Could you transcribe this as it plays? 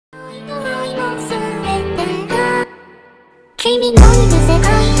So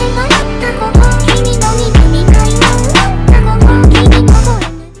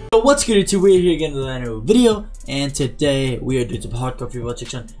what's good YouTube, we're here again with a new video, and today we are doing some hardcore free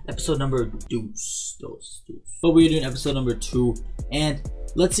section, episode number but we are doing episode number 2, and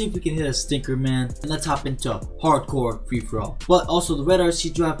let's see if we can hit a stinker, man, and let's hop into hardcore free-for-all. But also the red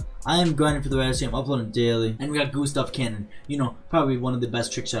RC drop, I am grinding for the red RC, I'm uploading daily, and we got Goose Stuff Cannon, you know, probably one of the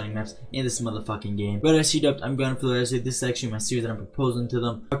best trick shotting maps in this motherfucking game. Red RC dropped, I'm grinding for the red RC. This is actually my series that I'm proposing to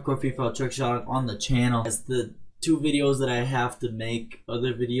them, hardcore free-for-all trick shotting on the channel. As the 2 videos that I have to make.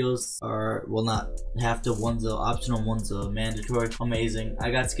 Other videos are, well, not have to, one's optional, one's mandatory. Amazing.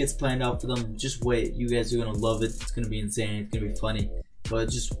 I got skits planned out for them. Just wait, you guys are gonna love it. It's gonna be insane, it's gonna be funny. But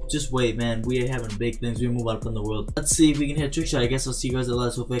just wait, man. We are having big things. We move up in the world. Let's see if we can hit a trick shot. I guess I'll see you guys at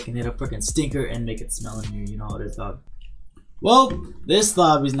last. Hopefully I can hit a freaking stinker and make it smell in here. You know how it is, dog. Well, this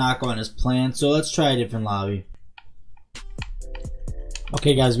lobby's not going as planned, so let's try a different lobby.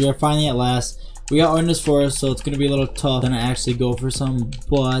 Okay guys, we are finally at last. We got Ordnance Forest, so it's gonna be a little tough to actually go for some,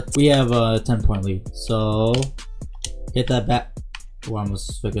 but we have a 10-point lead. So hit that back. Oh, I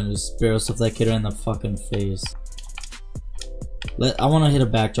almost fucking just barrel stuff that kid in the fucking face. I want to hit a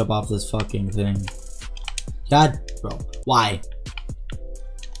backdrop off this fucking thing. God, bro, why?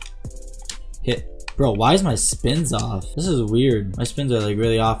 Hit, bro. Why is my spins off? This is weird. My spins are like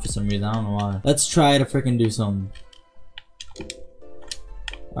really off for some reason. I don't know why. Let's try to freaking do something.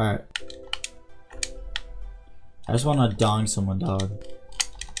 All right. I just want to dong someone, dog.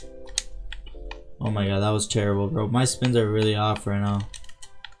 Oh my god, that was terrible, bro. My spins are really off right now.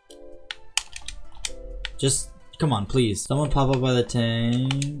 Just, come on, please. Someone pop up by the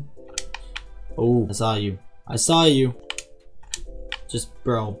tank. Oh, I saw you. I saw you. Just,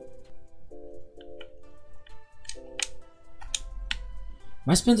 bro.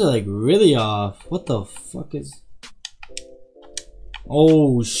 My spins are like really off. What the fuck is...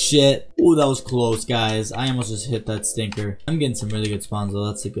 Oh shit. Oh, that was close, guys. I almost just hit that stinker. I'm getting some really good spawns though.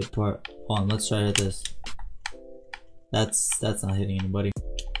 That's a good part. Hold on, let's try to hit this. That's not hitting anybody.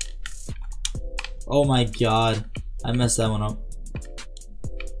 Oh my god. I messed that one up.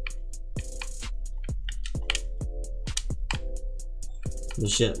 Oh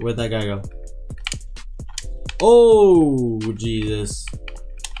shit, where'd that guy go? Oh Jesus.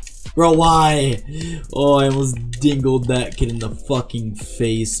 Bro, why? Oh, I almost dingled that kid in the fucking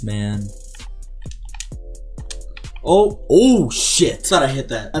face, man. Oh shit. I thought I hit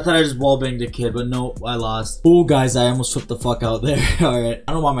that. I thought I just wallbanged the kid, but no, I lost. Oh, guys, I almost flipped the fuck out there. Alright.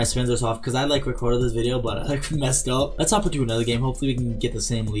 I don't know why my spins are soft, because I like recorded this video, but I like messed up. Let's hop into another game. Hopefully we can get the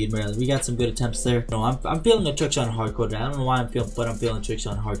same lead, man. We got some good attempts there. No, I'm feeling a trick shot on hardcore. I don't know why I'm feeling, but I'm feeling a trick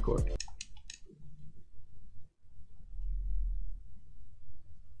shot on hardcore.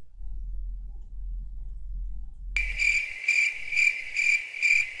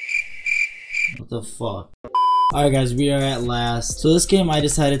 What the fuck? Alright guys, we are at last. So this game I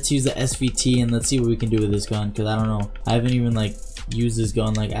decided to use the SVT, and let's see what we can do with this gun, because I don't know. I haven't even like used this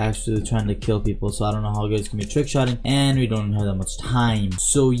gun like actually trying to kill people, so I don't know how good it's gonna be trick shotting, and we don't have that much time.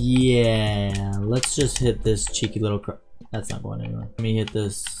 So yeah, let's just hit this cheeky little that's not going anywhere. Let me hit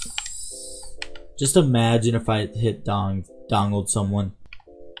this. Just imagine if I hit dongled someone.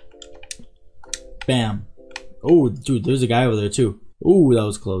 Bam. Oh dude, there's a guy over there too. Ooh, that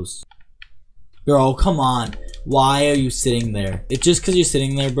was close. Bro, come on. Why are you sitting there? It's just because you're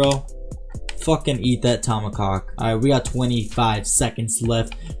sitting there, bro. Fucking eat that tomahawk. Alright, we got 25 seconds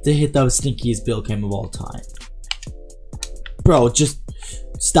left to hit the stinkiest build cam of all time. Bro, just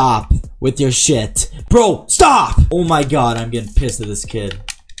stop with your shit. Bro, stop! Oh my god, I'm getting pissed at this kid.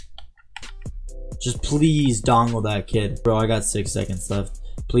 Just please dongle that kid. Bro, I got 6 seconds left.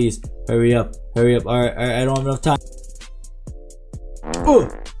 Please, hurry up. Hurry up. Alright, I don't have enough time. Oh,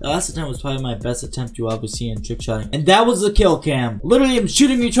 the last attempt was probably my best attempt you will ever see in trick shotting, and that was the kill cam. Literally, I'm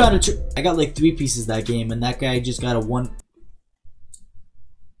shooting you trying to I got like 3 pieces that game, and that guy just got a 1.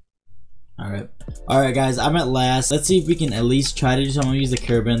 Alright guys, I'm at last. Let's see if we can at least try to do something. I'm gonna use the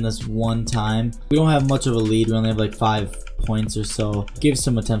Carabin this one time. We don't have much of a lead. We only have like 5 points or so. Give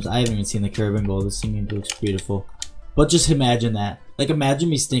some attempts. I haven't even seen the Carabin goal. This thing looks beautiful. But just imagine that. Like, imagine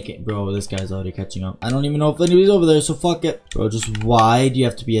me stinking. Bro, this guy's already catching up. I don't even know if anybody's over there, so fuck it. Bro, just why do you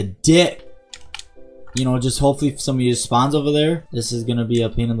have to be a dick? You know, just hopefully somebody just spawns over there. This is gonna be a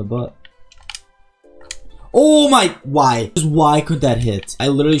pain in the butt. Oh my, why? Just why couldn't that hit? I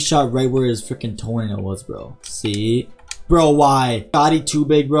literally shot right where his freaking toenail was, bro. See? Bro, why? Scotty too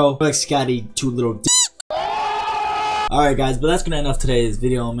big, bro. Like Scotty too little. Alright guys, but that's gonna end off today's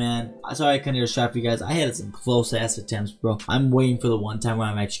video, man. Sorry I couldn't hit a shot for you guys. I had some close ass attempts, bro. I'm waiting for the one time where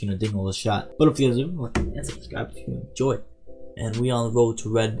I'm actually gonna dingle a shot. But if you guys do, like and subscribe if you enjoy. and we on the road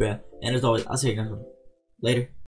to red, bruh. And as always, I'll see you guys later.